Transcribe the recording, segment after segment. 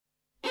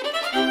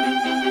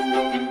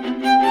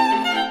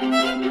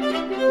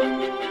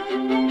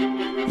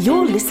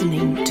You're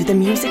listening to the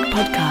Music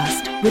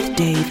Podcast with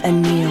Dave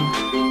and Neil.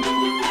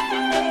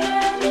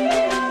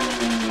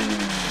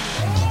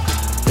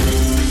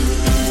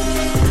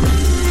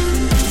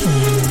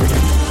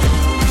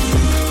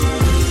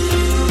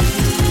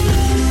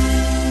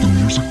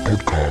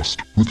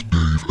 With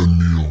Dave and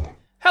Neil.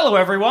 Hello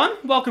everyone,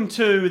 welcome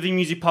to the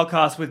Music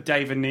Podcast with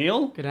Dave and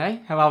Neil.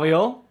 G'day, how are we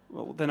all?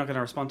 Well, they're not going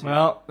to respond to me.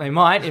 Well, they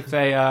might if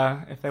they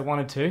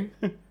wanted to.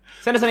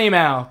 Send us an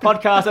email,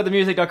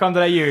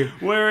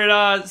 podcast@themusic.com.au. We're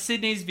at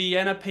Sydney's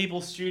Vienna People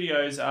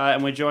Studios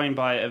and we're joined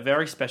by a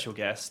very special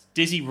guest,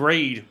 Dizzy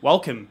Reed.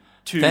 Welcome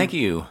to... Thank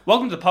you.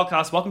 Welcome to the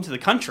podcast, welcome to the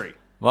country.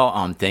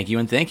 Well, thank you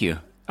and thank you.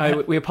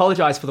 We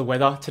apologise for the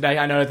weather today.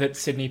 I know that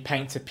Sydney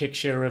paints a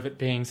picture of it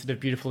being sort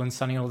of beautiful and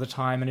sunny all the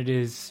time, and it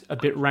is a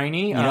bit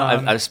rainy. You know,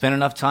 I've spent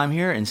enough time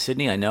here in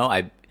Sydney. I know.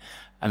 I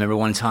remember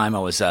one time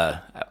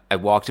I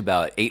walked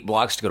about 8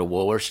 blocks to go to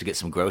Woolworths to get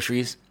some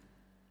groceries,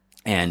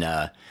 and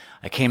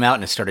I came out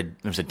and there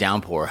was a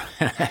downpour.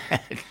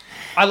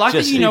 I like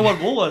that you know what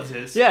Woolworths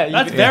is. Yeah,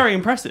 that's very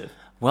impressive.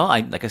 Well,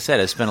 like I said,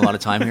 I spent a lot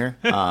of time here,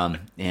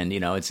 and you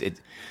know, it's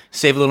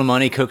save a little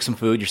money, cook some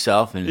food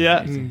yourself, and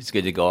it's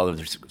good to go.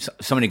 There's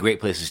so many great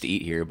places to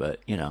eat here,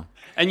 but you know.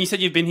 And you said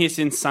you've been here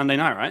since Sunday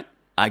night, right?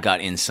 I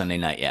got in Sunday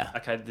night, yeah.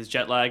 Okay, there's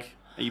jet lag.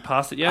 Are you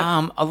past it yet?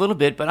 A little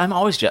bit, but I'm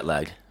always jet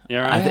lagged.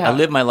 Yeah, right. I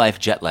live my life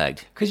jet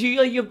lagged. Because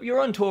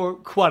you're on tour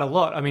quite a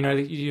lot. I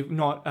mean, you're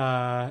not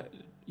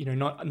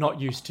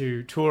not used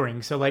to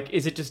touring. So like,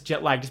 is it just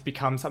jet lag just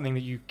becomes something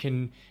that you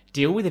can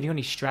deal with? Have you got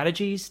any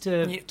strategies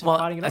to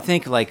fighting it I up?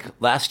 think like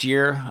last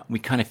year we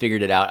kind of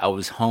figured it out. I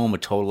was home a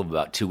total of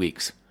about 2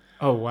 weeks.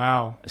 Oh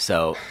wow!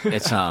 So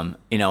it's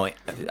you know, it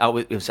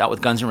was out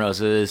with Guns N'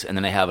 Roses, and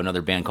then I have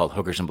another band called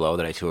Hookers and Blow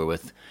that I tour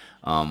with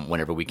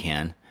whenever we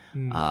can.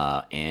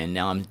 And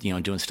now I'm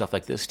doing stuff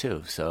like this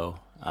too. So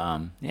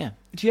yeah.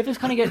 Do you ever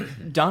kind of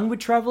get done with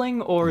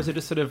traveling, or is it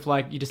just sort of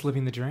like you're just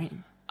living the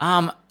dream?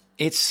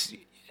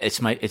 It's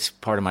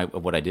part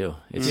of what I do.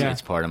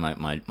 It's part of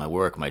my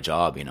work, my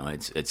job. You know,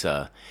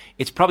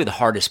 it's probably the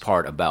hardest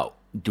part about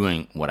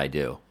doing what I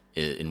do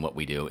in what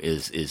we do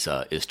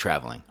is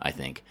traveling. I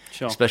think,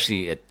 sure.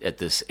 Especially at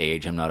this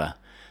age, I'm not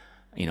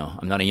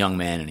a young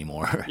man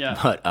anymore. Yeah.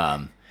 But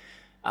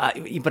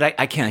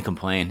I can't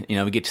complain. You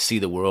know, we get to see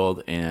the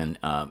world and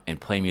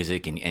play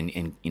music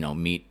and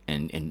meet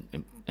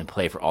and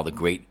play for all the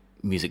great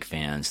music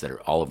fans that are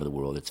all over the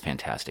world. It's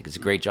fantastic. It's a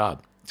great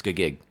job. It's a good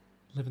gig.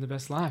 Living the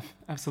best life,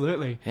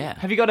 absolutely. Yeah.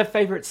 Have you got a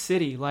favorite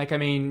city? Like, I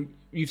mean,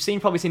 you've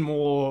probably seen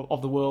more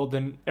of the world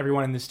than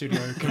everyone in the studio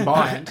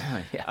combined.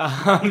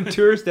 Yeah.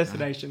 Tourist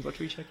destinations. What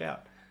should we check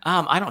out?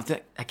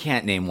 I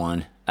can't name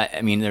one.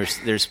 I mean, I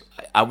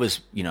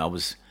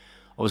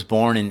was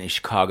born in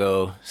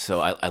Chicago, so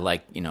I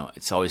like,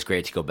 it's always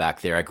great to go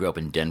back there. I grew up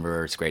in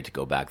Denver. It's great to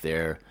go back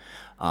there.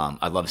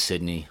 I love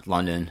Sydney,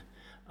 London.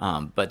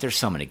 But there's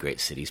so many great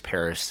cities.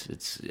 Paris,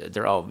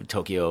 they're all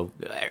Tokyo.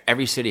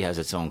 Every city has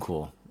its own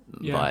cool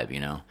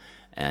vibe,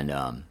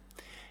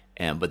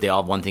 and but they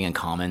all have one thing in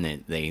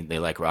common: they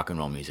like rock and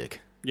roll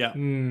music. Yeah,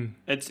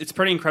 it's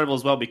pretty incredible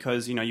as well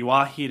because you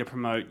are here to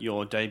promote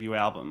your debut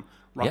album,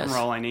 Rock and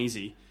Roll Ain't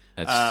Easy.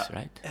 That's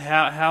right.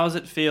 How does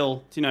it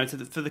feel,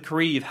 for the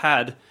career you've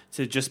had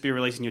to just be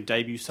releasing your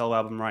debut solo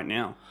album right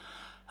now?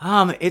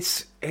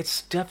 It's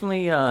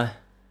definitely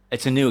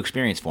it's a new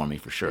experience for me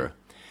for sure.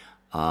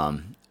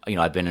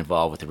 I've been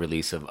involved with the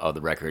release of other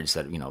records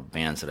that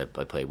bands that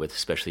I played with,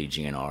 especially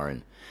GNR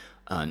and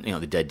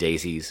the Dead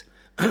Daisies,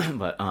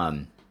 but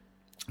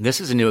this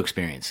is a new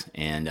experience,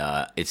 and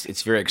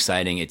it's very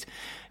exciting.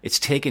 It's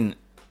taken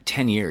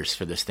 10 years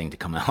for this thing to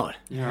come out,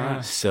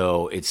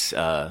 so it's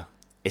a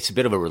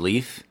bit of a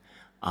relief.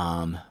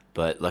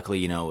 But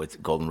luckily,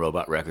 with Golden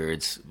Robot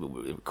Records, we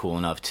were cool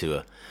enough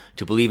to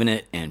believe in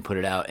it and put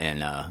it out,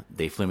 and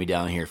they flew me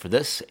down here for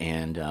this,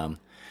 and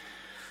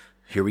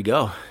here we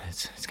go.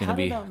 It's going to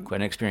be quite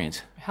an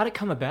experience. How did it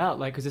come about?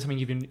 Like, is this something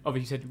you've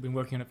been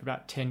working on it for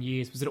about 10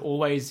 years? Was it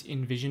always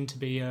envisioned to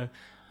be a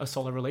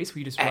solo release? Were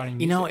you just writing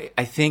music?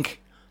 I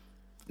think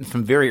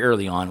from very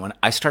early on, when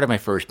I started my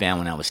first band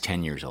when I was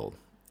 10 years old,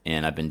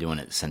 and I've been doing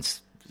it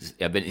since,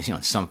 I've been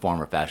in some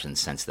form or fashion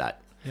since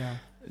that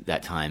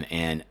time.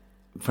 And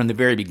from the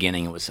very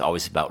beginning, it was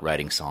always about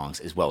writing songs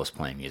as well as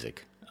playing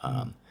music.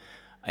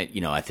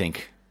 I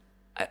think...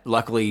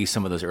 Luckily,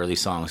 some of those early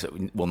songs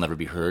that will never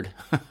be heard.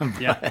 But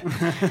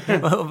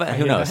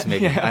who knows?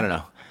 Maybe I don't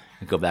know.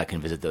 Go back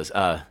and visit those.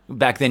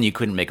 Back then, you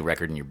couldn't make a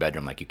record in your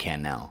bedroom like you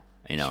can now.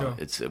 Sure.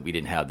 We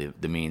didn't have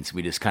the means.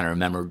 We just kind of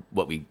remembered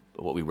what we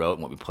wrote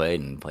and what we played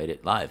and played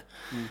it live.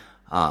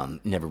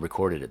 Never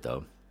recorded it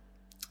though.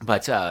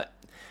 But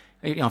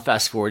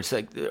fast forward, it's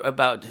like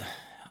about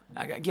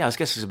I guess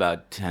it was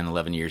about 10,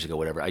 11 years ago,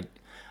 whatever.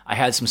 I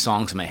had some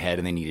songs in my head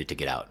and they needed to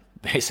get out,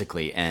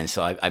 basically. And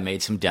so I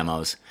made some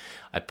demos.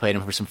 I played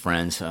them for some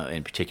friends,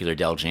 in particular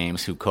Del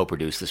James, who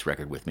co-produced this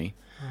record with me,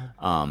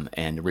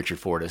 and Richard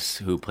Fortis,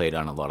 who played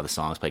on a lot of the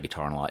songs, played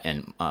guitar on a lot,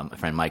 and my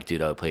friend Mike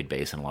Duda played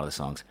bass on a lot of the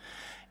songs.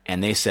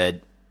 And they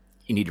said,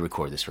 you need to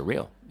record this for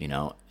real,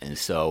 And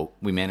so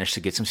we managed to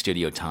get some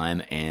studio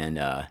time, and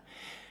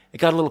it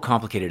got a little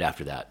complicated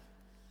after that.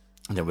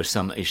 There was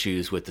some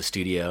issues with the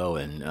studio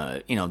and,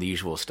 the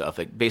usual stuff.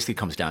 It basically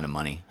comes down to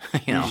money,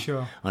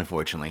 Sure.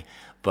 unfortunately.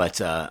 But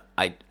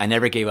I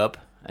never gave up.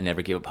 I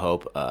never gave up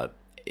hope. I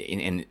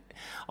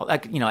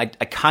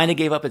kind of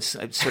gave up at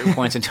certain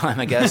points in time,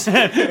 I guess.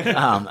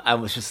 I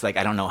was just like,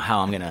 I don't know how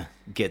I'm going to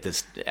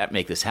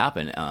make this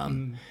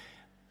happen.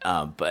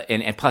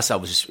 But plus I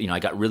was just, I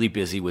got really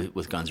busy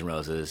with Guns N'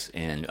 Roses.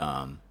 And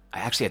I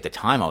actually, at the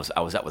time, I was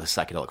out with a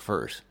Psychedelic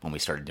Furs when we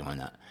started doing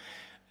that.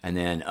 And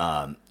then,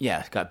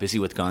 got busy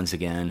with Guns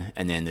again,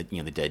 and then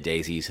the Dead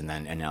Daisies, and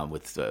now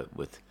with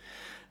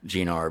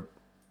GNR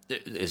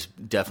is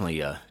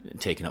definitely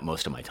taking up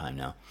most of my time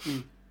now.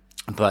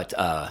 But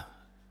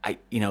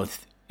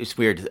it's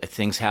weird.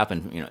 Things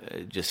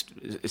happen.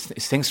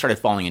 Things started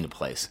falling into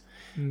place.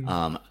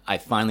 I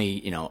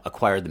finally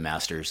acquired the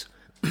masters,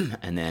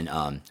 and then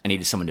I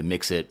needed someone to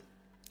mix it.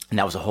 And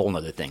that was a whole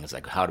other thing. It's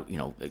like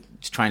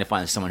just trying to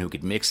find someone who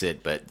could mix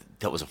it, but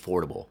that was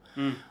affordable.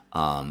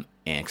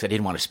 And because I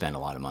didn't want to spend a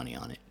lot of money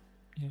on it.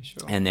 Yeah,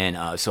 sure. And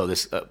then so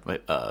this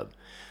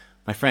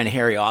my friend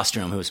Harry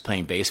Ostrom, who was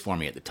playing bass for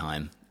me at the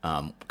time,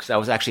 because I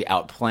was actually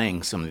out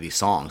playing some of these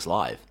songs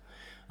live,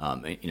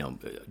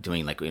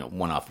 doing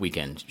one-off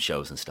weekend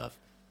shows and stuff.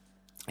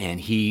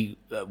 And he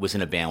was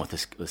in a band with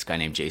this guy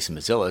named Jason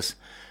Mazilis,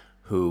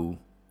 who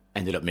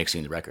ended up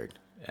mixing the record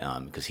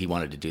because he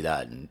wanted to do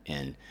that,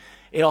 and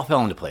it all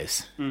fell into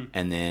place.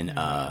 And then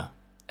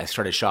I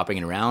started shopping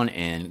it around,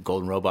 and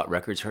Golden Robot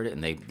Records heard it,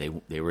 and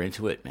they were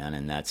into it, man.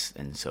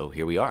 And so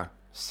here we are.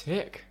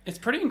 Sick. It's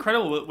pretty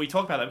incredible that we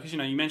talk about that because,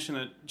 you mentioned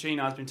that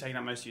GNR's been taking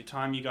up most of your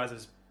time. You guys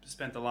have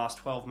spent the last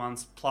 12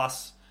 months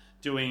plus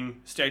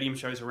doing stadium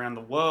shows around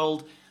the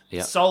world.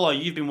 Yep. Solo,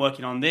 you've been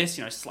working on this,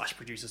 Slash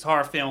produces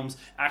horror films.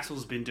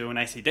 Axel's been doing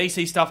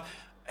AC/DC stuff.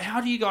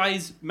 How do you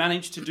guys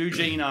manage to do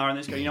GNR and then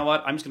just go, you know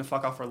what, I'm just going to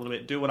fuck off for a little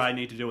bit, do what I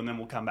need to do, and then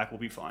we'll come back, we'll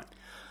be fine?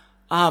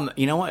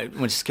 You know what?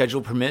 When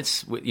schedule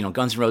permits,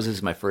 Guns N' Roses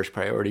is my first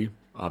priority,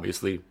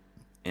 obviously,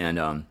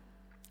 and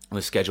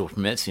when schedule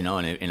permits,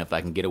 and if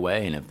I can get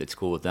away and if it's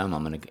cool with them,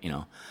 I'm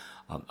gonna,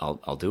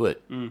 I'll do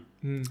it.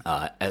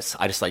 I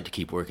just like to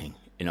keep working.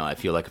 I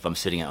feel like if I'm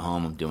sitting at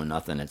home, I'm doing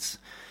nothing.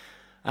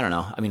 I don't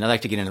know. I mean, I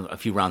like to get in a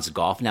few rounds of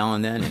golf now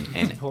and then,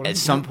 and at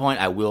some point,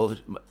 I will.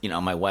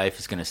 My wife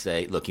is gonna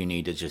say, "Look, you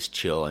need to just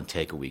chill and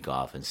take a week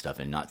off and stuff,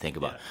 and not think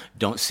about.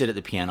 Don't sit at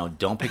the piano.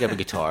 Don't pick up a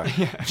guitar.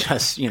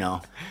 Just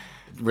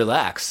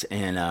relax."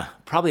 And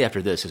probably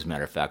after this, as a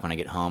matter of fact, when I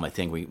get home, I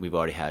think we've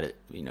already had it.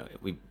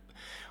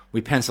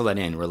 We pencil that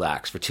in,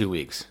 relax for 2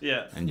 weeks.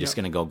 Yeah. And just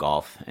going to go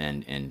golf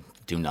and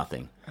do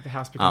nothing. At the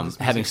house.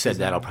 Having said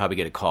that, I'll probably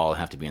get a call and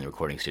have to be in the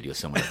recording studio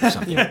somewhere or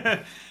something.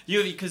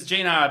 Because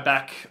GNR are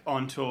back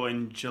on tour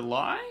in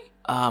July?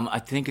 I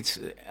think it's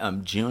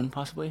June,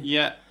 possibly.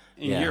 Yeah,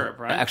 in Europe,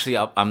 right? Actually,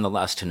 I'm the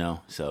last to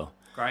know, so...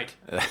 Great.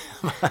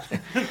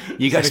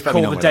 You guys so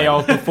call the day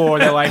off before.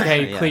 They're like,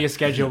 "Hey, clear your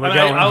schedule. We're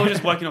going." I was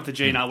just working off the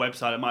GNR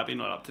website. It might be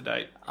not up to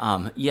date.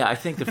 I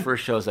think the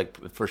first show is like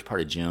the first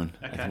part of June.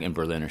 Okay. I think in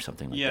Berlin or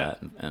something like that.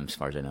 As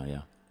far as I know,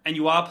 yeah. And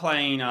you are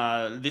playing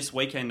this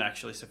weekend,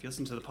 actually. So if you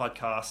listen to the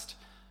podcast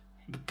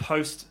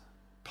post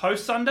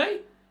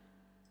Sunday.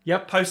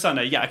 Yep, post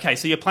Sunday. Yeah, okay.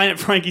 So you're playing at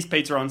Frankie's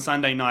Pizza on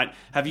Sunday night.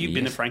 Have you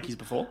been to Frankie's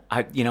before?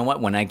 You know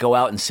what? When I go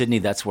out in Sydney,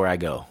 that's where I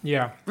go.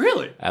 Yeah,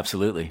 really?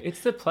 Absolutely.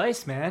 It's the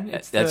place, man.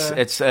 It's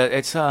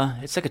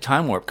like a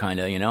time warp, kind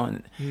of.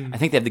 And I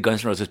think they have the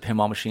Guns N' Roses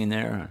pinball machine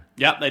there.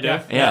 Yeah, they do.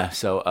 Yeah.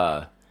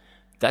 So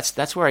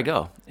that's where I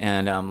go.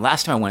 And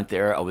last time I went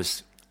there, I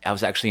was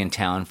actually in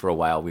town for a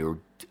while.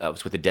 I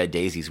was with the Dead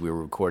Daisies. We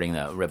were recording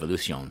the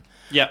Revolution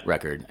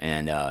record,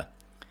 and.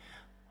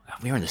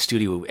 We were in the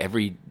studio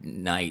every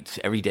night,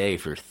 every day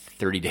for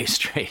 30 days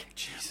straight.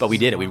 Jesus. But we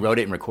did it. We wrote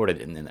it and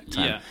recorded it in that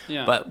time.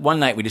 Yeah. But one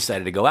night we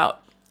decided to go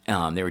out.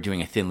 They were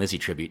doing a Thin Lizzy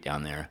tribute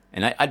down there.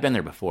 And I'd been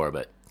there before,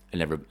 but I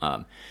never...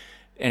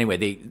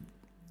 anyway,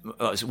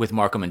 I was with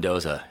Marco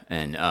Mendoza,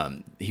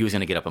 and he was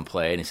going to get up and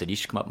play, and he said, "You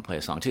should come up and play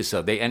a song too."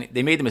 So they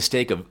made the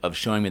mistake of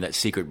showing me that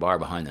secret bar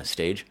behind the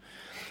stage.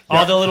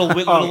 Oh, the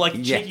little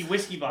cheeky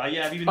whiskey bar.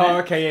 Yeah, have you been there? Oh,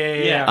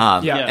 okay,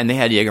 yeah. And they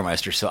had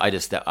Jägermeister, so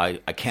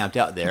I camped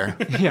out there.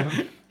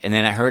 And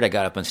then I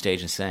got up on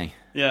stage and sang.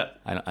 Yeah.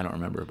 I don't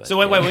remember. But, so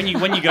wait, when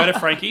you go to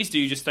Frankie's, do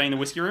you just stay in the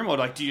whiskey room, or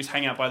do you just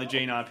hang out by the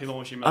GNR pinball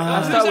machine?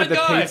 I start with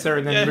the pizza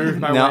and then move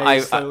my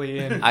way slowly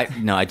in.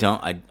 I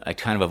don't. I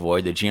kind of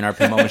avoid the GNR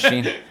pinball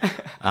machine.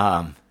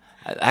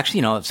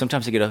 Actually,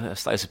 sometimes I get a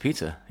slice of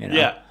pizza.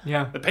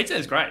 Yeah. The pizza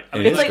is great.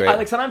 It's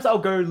like sometimes I'll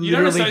go literally you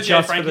don't associate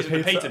just Frankie's for the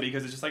with the pizza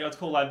because it's just like, it's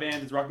cool live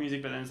band, it's rock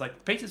music, but then it's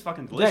like, pizza's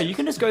fucking delicious. Yeah, you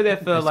can just go there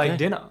for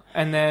dinner,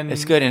 and then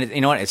it's good. And you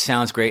know what? It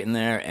sounds great in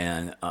there,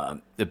 and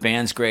the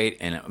band's great,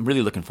 and I'm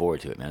really looking forward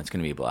to it, man. It's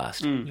going to be a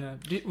blast. Yeah.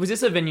 Was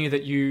this a venue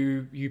that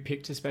you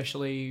picked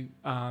especially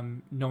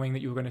knowing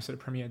that you were going to sort of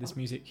premiere this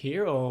music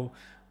here, or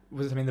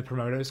was it something the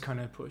promoters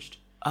kind of pushed?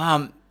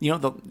 I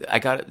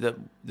got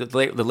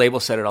the label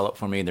set it all up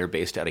for me. They're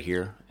based out of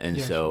here,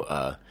 and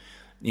so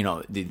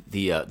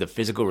the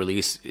physical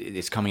release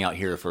is coming out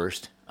here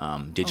first,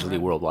 digitally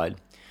worldwide.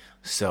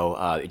 So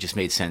it just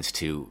made sense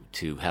to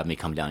have me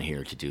come down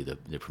here to do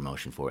the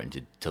promotion for it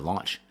and to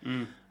launch.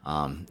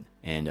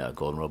 And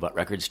Golden Robot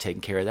Records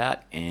taking care of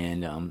that.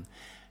 And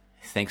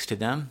thanks to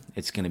them,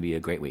 it's going to be a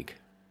great week.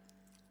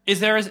 Is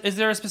there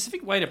a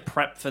specific way to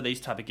prep for these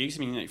type of gigs?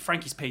 I mean,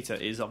 Frankie's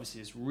Pizza is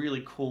obviously this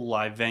really cool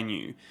live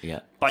venue.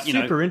 Yeah. But,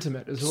 super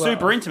intimate as well.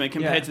 Super intimate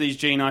compared to these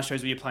GNR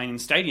shows where you're playing in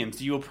stadiums.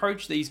 Do you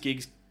approach these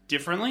gigs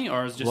differently,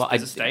 or is it just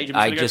as a stage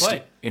and go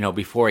play?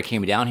 Before I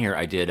came down here,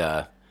 I did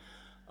I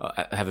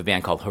have a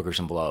band called Hookers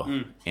and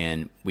Blow,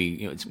 and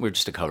we're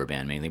just a cover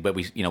band mainly, but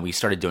we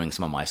started doing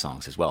some of my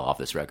songs as well off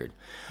this record,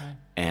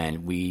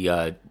 and we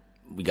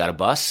got a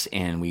bus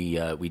and we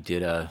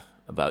did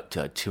about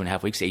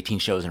 2.5 weeks, 18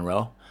 shows in a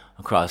row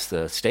across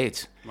the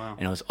states. Wow.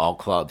 And it was all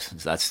clubs.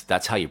 So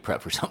that's how you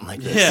prep for something like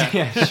this.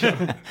 Yeah, sure.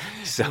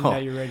 So now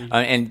you're ready.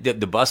 And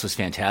the bus was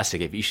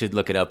fantastic. If you should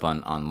look it up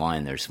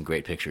online, there's some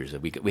great pictures.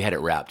 We had it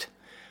wrapped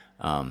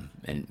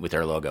and with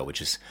our logo,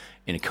 which is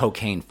in a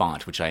cocaine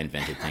font, which I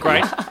invented.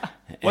 Great.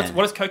 What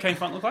does cocaine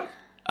font look like?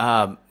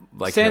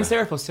 Like sans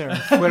serif or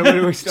serif? Where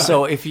do we start?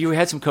 So if you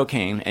had some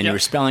cocaine and you were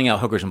spelling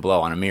out Hookers and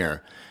Blow on a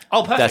mirror.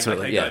 Oh, perfect. That's what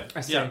okay, yeah. good.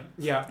 I see.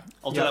 Yeah.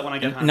 I'll do that when I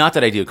get home. Not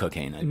that I do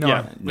cocaine. No.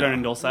 Yeah, we don't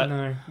endorse that.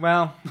 No.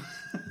 Well,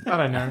 I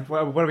don't know.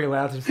 What are we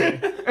allowed to say?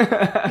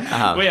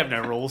 We have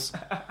no rules.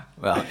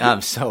 Well,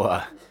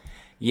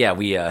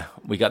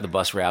 we got the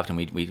bus wrapped and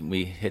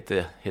we hit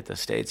the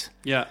States.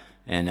 Yeah.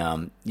 And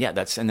and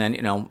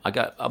then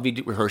I'll be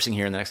rehearsing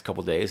here in the next couple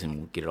of days and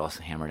we'll get it all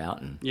hammered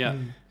out and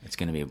it's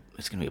gonna be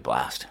a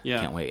blast. Yeah.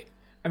 Can't wait.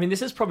 I mean,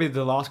 this is probably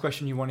the last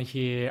question you want to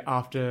hear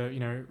after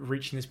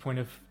reaching this point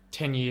of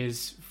 10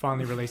 years,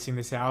 finally releasing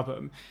this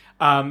album.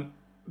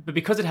 But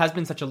because it has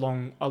been such a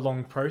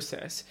long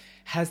process,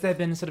 has there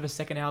been sort of a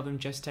second album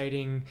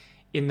gestating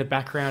in the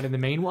background in the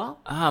meanwhile?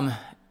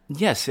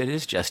 Yes, it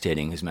is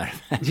gestating, as a matter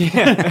of fact.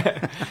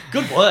 Yeah.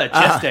 Good word,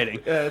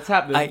 gestating. It's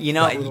happening.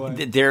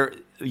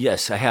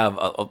 Yes, I have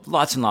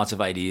lots and lots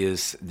of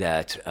ideas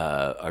that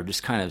are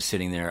just kind of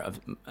sitting there.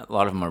 A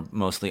lot of them are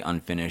mostly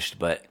unfinished,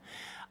 but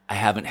I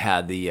haven't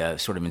had the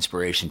sort of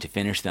inspiration to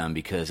finish them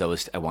because I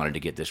wanted to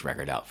get this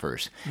record out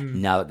first.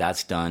 Now that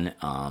that's done,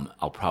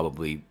 I'll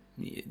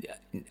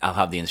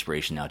have the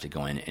inspiration now to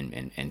go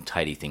in and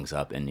tidy things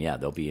up, and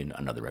there'll be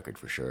another record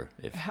for sure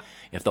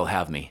if they'll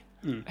have me.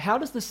 How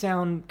does the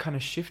sound kind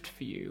of shift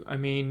for you? I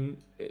mean,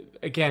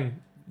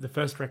 again, the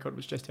first record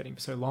was gestating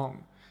for so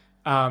long.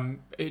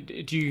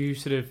 Do you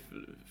sort of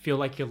feel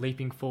like you're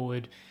leaping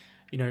forward,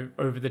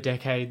 over the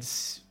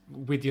decades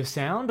with your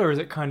sound, or is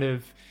it kind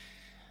of?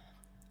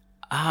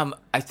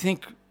 I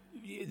think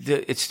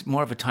it's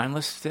more of a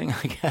timeless thing,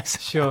 I guess.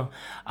 Sure.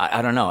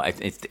 I don't know.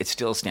 It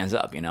still stands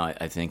up.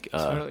 I think.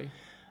 Totally.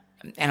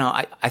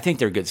 I think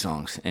they're good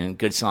songs, and a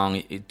good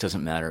song, it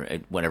doesn't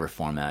matter whatever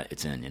format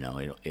it's in.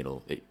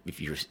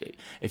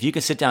 If you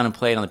can sit down and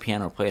play it on the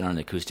piano or play it on an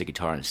acoustic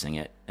guitar and sing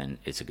it, then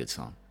it's a good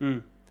song.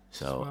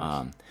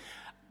 So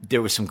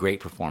there were some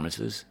great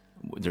performances.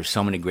 There's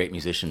so many great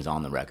musicians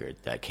on the record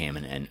that came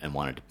in and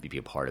wanted to be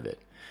a part of it.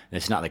 And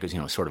it's not like it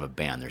was sort of a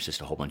band. There's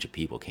just a whole bunch of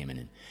people came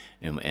in,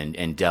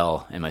 and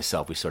Del and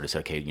myself, we sort of said,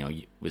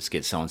 okay, let's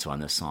get so and so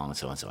on this song and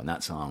so on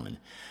that song,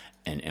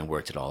 and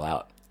worked it all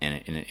out.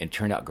 And it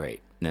turned out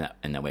great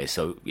in that way.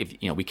 So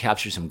we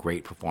captured some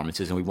great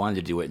performances, and we wanted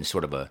to do it in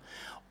sort of a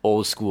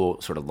old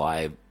school sort of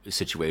live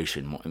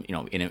situation,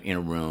 in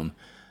a room,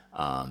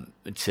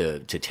 to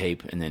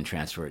tape and then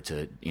transfer it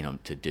to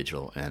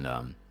digital,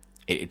 and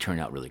it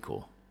turned out really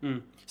cool.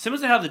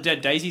 Similar to how the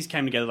Dead Daisies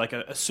came together, like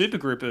a super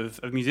group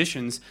of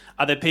musicians,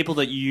 are there people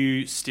that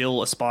you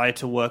still aspire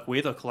to work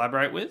with or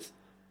collaborate with?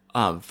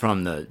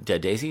 From the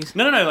Dead Daisies?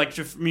 No, like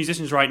just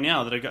musicians right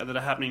now that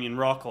are happening in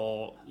rock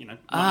or, not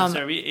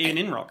necessarily even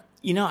in rock.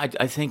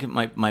 I think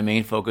my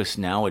main focus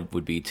now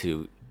would be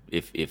to,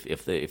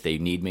 if they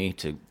need me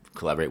to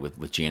collaborate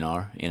with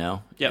GNR,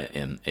 Yep.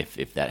 and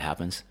if that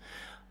happens,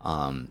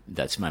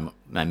 that's my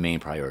main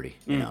priority,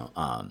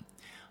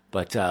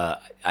 But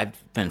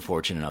I've been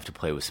fortunate enough to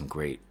play with some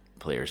great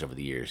players over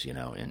the years,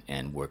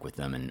 and work with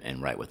them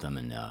and write with them.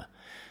 And I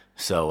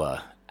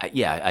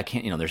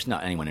can't, there's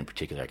not anyone in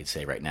particular I could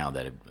say right now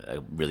that I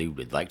really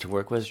would like to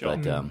work with. Sure.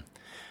 But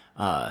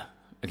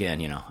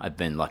again, I've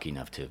been lucky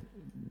enough to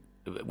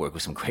work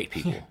with some great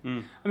people.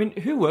 I mean,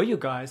 who were your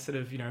guys sort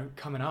of,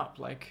 coming up?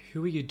 Like,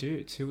 who were your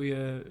dudes? Who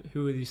were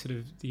the sort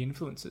of the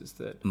influences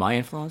that... My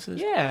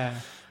influences? Yeah.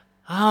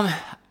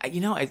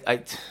 I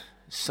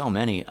so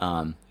many...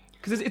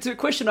 Because it's a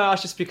question I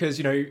ask just because,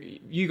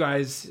 you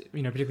guys,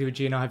 particularly with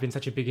GNR, have been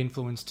such a big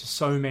influence to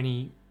so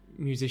many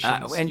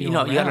musicians. And, you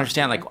got to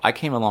understand, like, I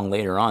came along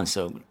later on,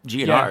 so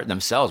GNR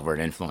themselves were an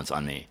influence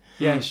on me.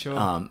 Yeah,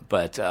 sure.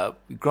 But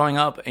growing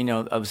up, I'm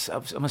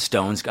a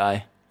Stones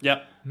guy.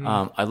 Yep.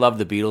 I love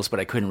the Beatles,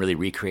 but I couldn't really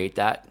recreate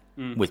that.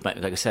 Like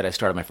I said, I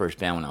started my first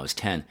band when I was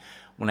 10.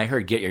 When I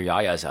heard Get Your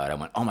Yayas Out, I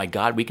went, oh my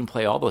God, we can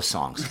play all those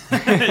songs.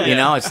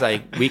 It's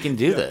like, we can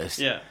do this.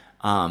 Yeah.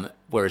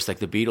 whereas like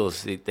the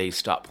Beatles, they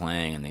stopped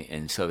playing,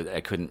 and so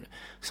I couldn't.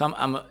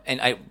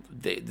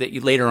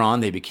 Later on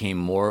they became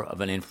more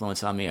of an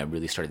influence on me. I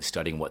really started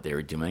studying what they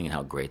were doing and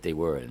how great they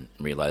were, and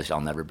realized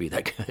I'll never be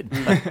that good.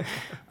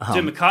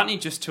 Dude, McCartney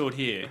just toured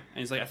here, and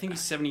he's like, I think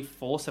he's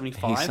 74,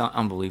 75. He's not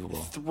unbelievable.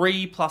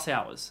 3+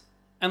 hours,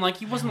 and like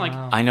he wasn't like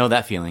I know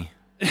that feeling.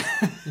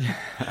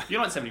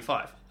 you're not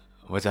 75.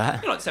 What's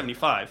that? You're not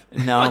 75.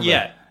 No, Not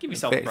yet. Give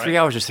yourself a break. 3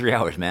 hours is 3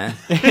 hours, man.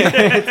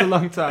 It's a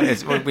long time. We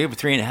have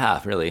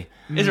 3.5, really.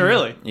 Is it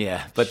really?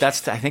 Yeah, but I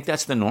think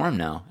that's the norm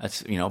now.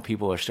 That's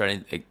people are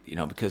starting,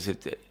 because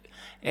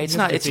it's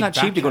not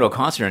cheap to go to a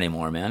concert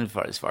anymore, man.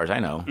 As far as I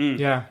know.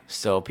 Yeah.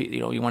 So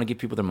you want to give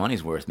people their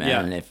money's worth, man.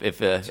 Yeah. And if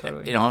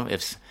Totally.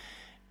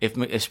 if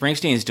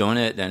Springsteen's doing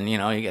it, then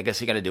I guess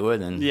you got to do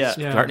it. And Yeah.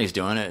 McCartney's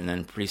doing it, and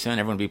then pretty soon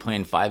everyone will be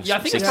playing 5, Yeah, I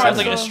think 6, as far as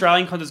 7. like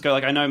Australian concerts go,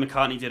 like I know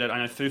McCartney did it. I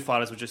know Foo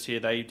Fighters were just here.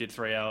 They did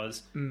 3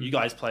 hours. You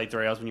guys played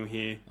 3 hours when you were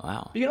here.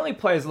 Wow. You can only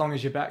play as long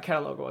as your back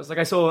catalogue was. Like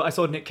I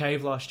saw Nick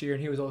Cave last year,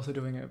 and he was also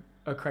doing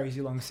a crazy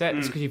long set.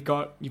 It's because you've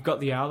got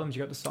the albums,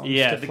 you've got the songs.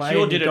 Yeah, to The play,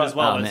 Cure and did you've it got- as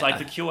well. Oh, It's man. like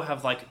The Cure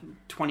have like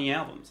 20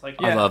 albums.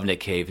 Like I love Nick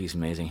Cave. He's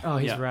amazing. Oh,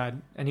 he's Yeah.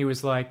 rad, and he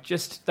was like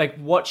just like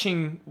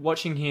watching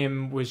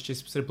him was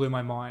just sort of blew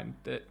my mind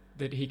that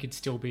he could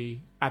still be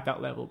at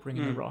that level,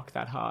 bringing the rock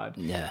that hard.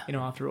 Yeah.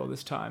 After all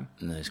this time.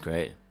 That's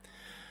great.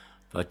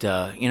 But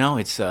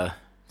it's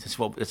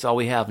all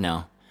we have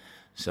now.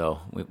 So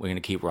we're going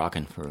to keep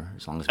rocking for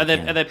as long as we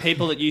can. Are there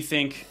people that you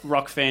think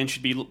rock fans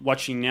should be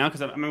watching now?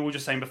 Because I mean, we were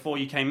just saying before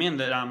you came in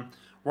that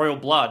Royal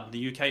Blood,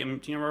 the UK.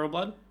 Do you know Royal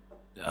Blood?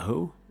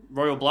 Who?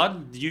 Royal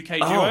Blood, the UK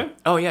duo.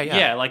 Oh, yeah.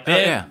 Yeah, like Oh,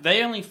 yeah.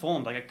 they only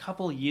formed like a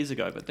couple of years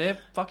ago, but they're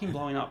fucking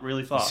blowing up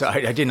really fast. So I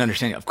didn't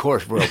understand. Of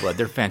course, Royal Blood.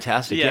 They're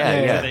fantastic.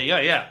 yeah, Yeah. there you go.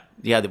 Yeah,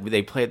 Yeah,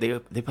 they play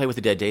with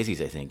the Dead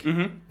Daisies, I think,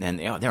 and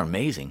they're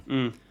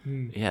amazing.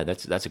 Yeah,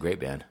 that's a great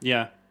band.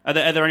 yeah. Are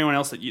there anyone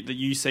else that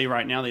you see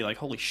right now that you're like,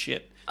 holy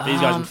shit,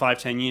 these guys in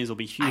 5-10 years will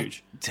be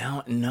huge? I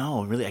don't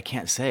know, really. I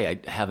can't say. I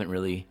haven't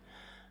really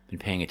been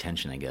paying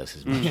attention, I guess,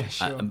 as much. Yeah,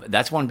 sure.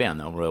 That's one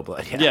band, though, Royal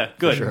Blood. Yeah, for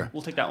good. sure.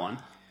 We'll take that one.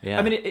 Yeah.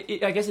 I mean,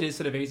 I guess it is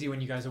sort of easy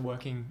when you guys are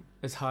working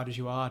as hard as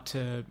you are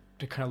to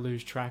kind of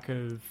lose track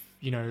of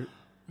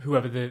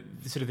whoever the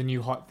sort of the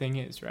new hot thing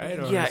is, right?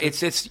 Or Yeah,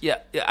 is it's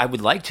I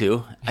would like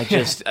to. I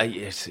just I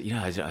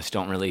just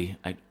don't really.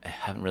 I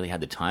haven't really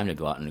had the time to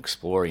go out and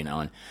explore,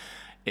 and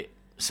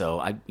so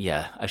I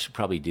should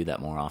probably do that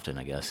more often,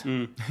 I guess.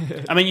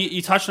 I mean,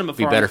 you touched on it Be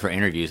before. better for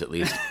interviews, at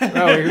least.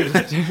 Oh, we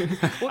could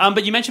just-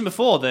 But you mentioned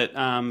before that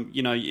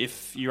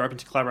if you're open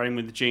to collaborating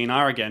with the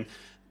GNR again,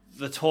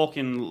 the talk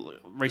in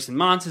recent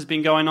months has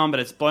been going on, but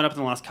it's blown up in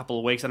the last couple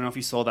of weeks. I don't know if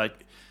you saw that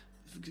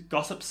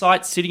gossip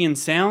site, City and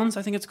Sounds,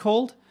 I think it's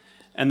called,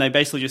 and they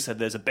basically just said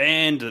there's a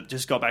band that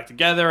just got back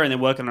together and they're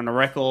working on a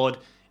record.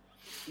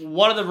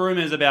 What are the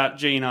rumors about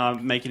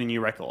GNR making a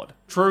new record?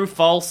 True,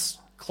 false,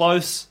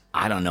 close?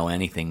 I don't know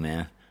anything,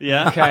 man.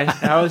 Yeah. okay,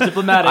 that was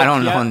diplomatic. I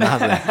don't know yeah.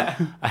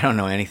 nothing. I don't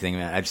know anything,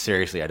 man. I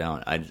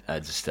don't. I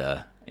just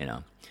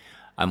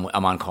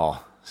I'm on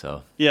call,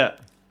 so. Yeah.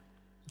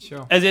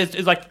 Sure.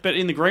 It's like, but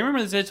in the green room,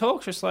 is there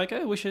talks just like,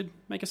 oh, we should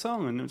make a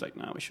song, and it was like,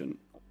 no, we shouldn't.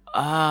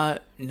 No,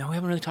 we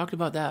haven't really talked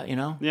about that.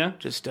 Yeah?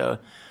 Just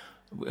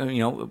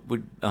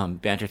we'd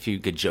banter a few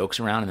good jokes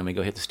around, and then we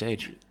go hit the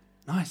stage.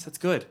 Nice, that's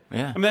good.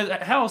 Yeah. I mean,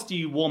 how else do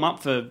you warm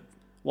up for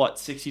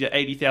 60 to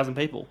 80,000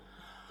 people?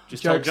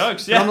 Just Jokes. tell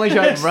jokes. Yeah. Normally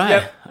jokes. Right.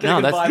 Yep. Get a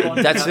No, good vibe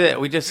on. that's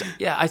it. We just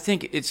I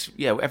think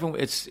everyone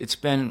it's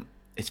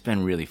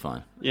been really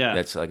fun. Yeah.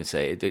 That's all I can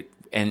say.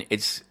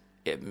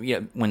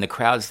 When the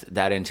crowd's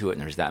that into it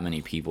and there's that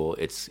many people,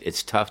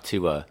 it's tough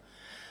to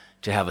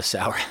have a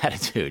sour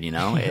attitude,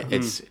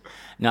 It's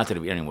not that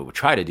anyone would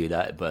try to do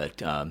that,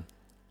 but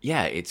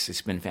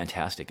it's been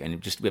fantastic,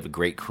 and we have a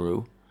great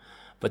crew.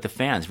 But the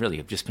fans really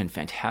have just been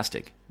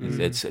fantastic.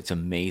 It's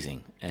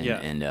amazing,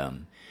 and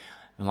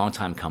a long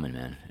time coming,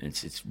 man.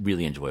 It's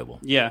really enjoyable.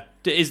 Yeah.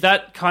 Is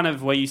that kind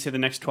of where you see the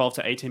next 12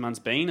 to 18 months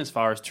being as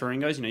far as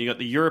touring goes? You got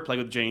the Europe leg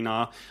with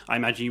GNR. I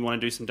imagine you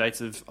want to do some dates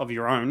of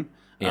your own.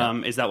 Yeah.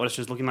 Is that what it's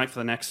just looking like for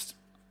the next,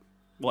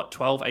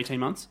 12, 18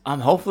 months?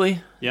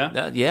 Hopefully.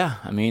 Yeah? Yeah.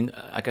 I mean,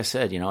 like I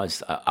said,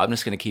 I'm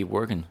just going to keep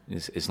working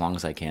as long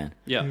as I can.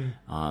 Yeah.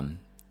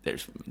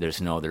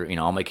 There's no other,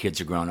 all my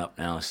kids are grown up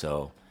now,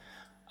 so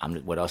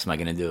what else am I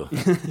going to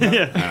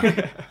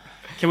do?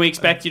 Can we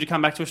expect you to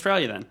come back to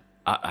Australia then?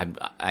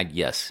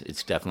 Yes,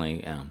 it's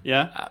definitely.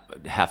 Yeah? I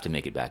have to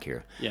make it back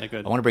here. Yeah,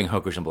 good. I want to bring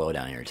Hookers and Blow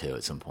down here too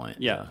at some point.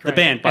 Yeah. So. The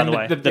band, by And the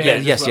way. the The band.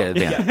 band. Yes, as well.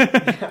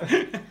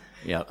 the band.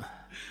 Yep.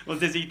 Well,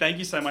 Dizzy, thank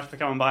you so much for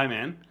coming by,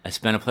 man. It's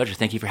been a pleasure.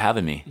 Thank you for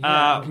having me.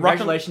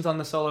 Congratulations on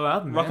the solo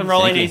album. Rock man. and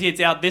Roll Thank Ain't you. Easy. It's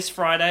out this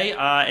Friday.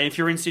 And if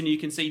you're in Sydney, you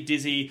can see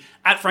Dizzy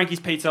at Frankie's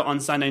Pizza on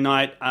Sunday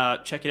night.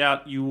 Check it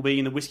out. You will be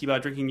in the whiskey bar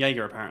drinking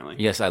Jaeger, apparently.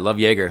 Yes, I love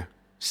Jaeger,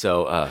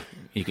 so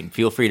you can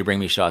feel free to bring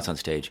me shots on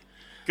stage.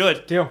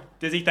 Good. Deal.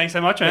 Dizzy, thanks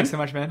so much, man. Thanks so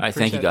much, man. All right,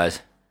 thank you Appreciate it.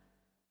 guys.